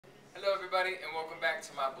everybody, and welcome back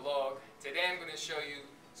to my blog. Today I'm going to show you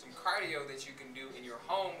some cardio that you can do in your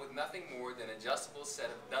home with nothing more than an adjustable set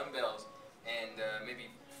of dumbbells and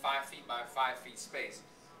maybe 5 feet by 5 feet space.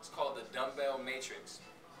 It's called the dumbbell matrix.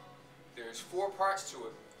 There's 4 parts to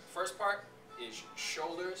it. First part is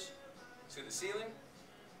shoulders to the ceiling.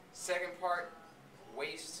 Second part,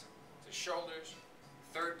 waist to shoulders.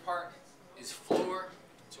 Third part is floor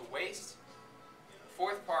to waist.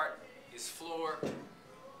 Fourth part is floor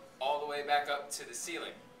all the way back up to the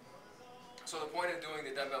ceiling. So the point of doing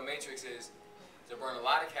the dumbbell matrix is to burn a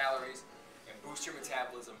lot of calories and boost your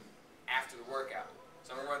metabolism after the workout.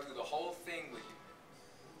 So I'm going to run through the whole thing with you.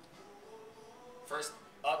 First,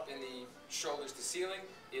 up in the shoulders to ceiling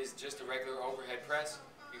is just a regular overhead press.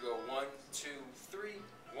 You go 1, 2, 3,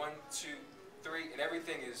 1, 2, 3, and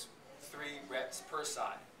everything is 3 reps per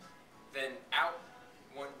side. Then out,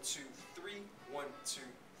 1, 2, 3, 1, 2,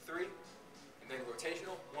 3. And then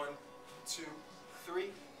rotational, 1, 2, 3,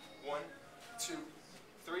 1, 2,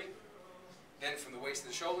 3. Then from the waist to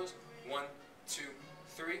the shoulders, 1, 2,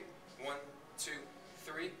 3, 1, 2,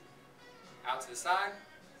 3. Out to the side,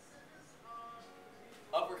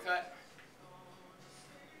 uppercut.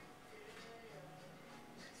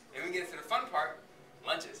 And we get into the fun part,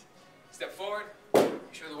 lunges. Step forward, make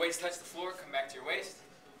sure the weights touch the floor, come back to your waist.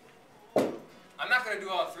 I'm not going to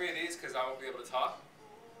do all 3 of these because I won't be able to talk.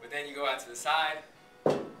 But then you go out to the side,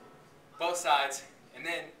 both sides, and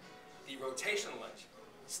then the rotational lunge.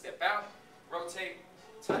 Step out, rotate,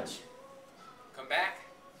 touch, come back.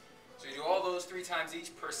 So you do all those 3 times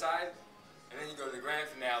each per side, and then you go to the grand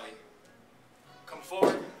finale. Come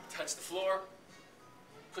forward, touch the floor,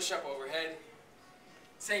 push up overhead.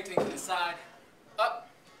 Same thing to the side, up.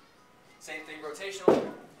 Same thing, rotational,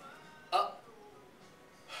 up.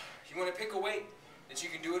 You want to pick a weight that you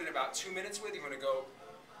can do it in about 2 minutes with. You want to go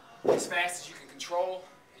as fast as you can control,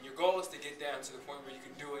 and your goal is to get down to the point where you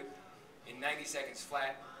can do it in 90 seconds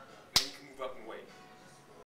flat, and then you can move up in weight.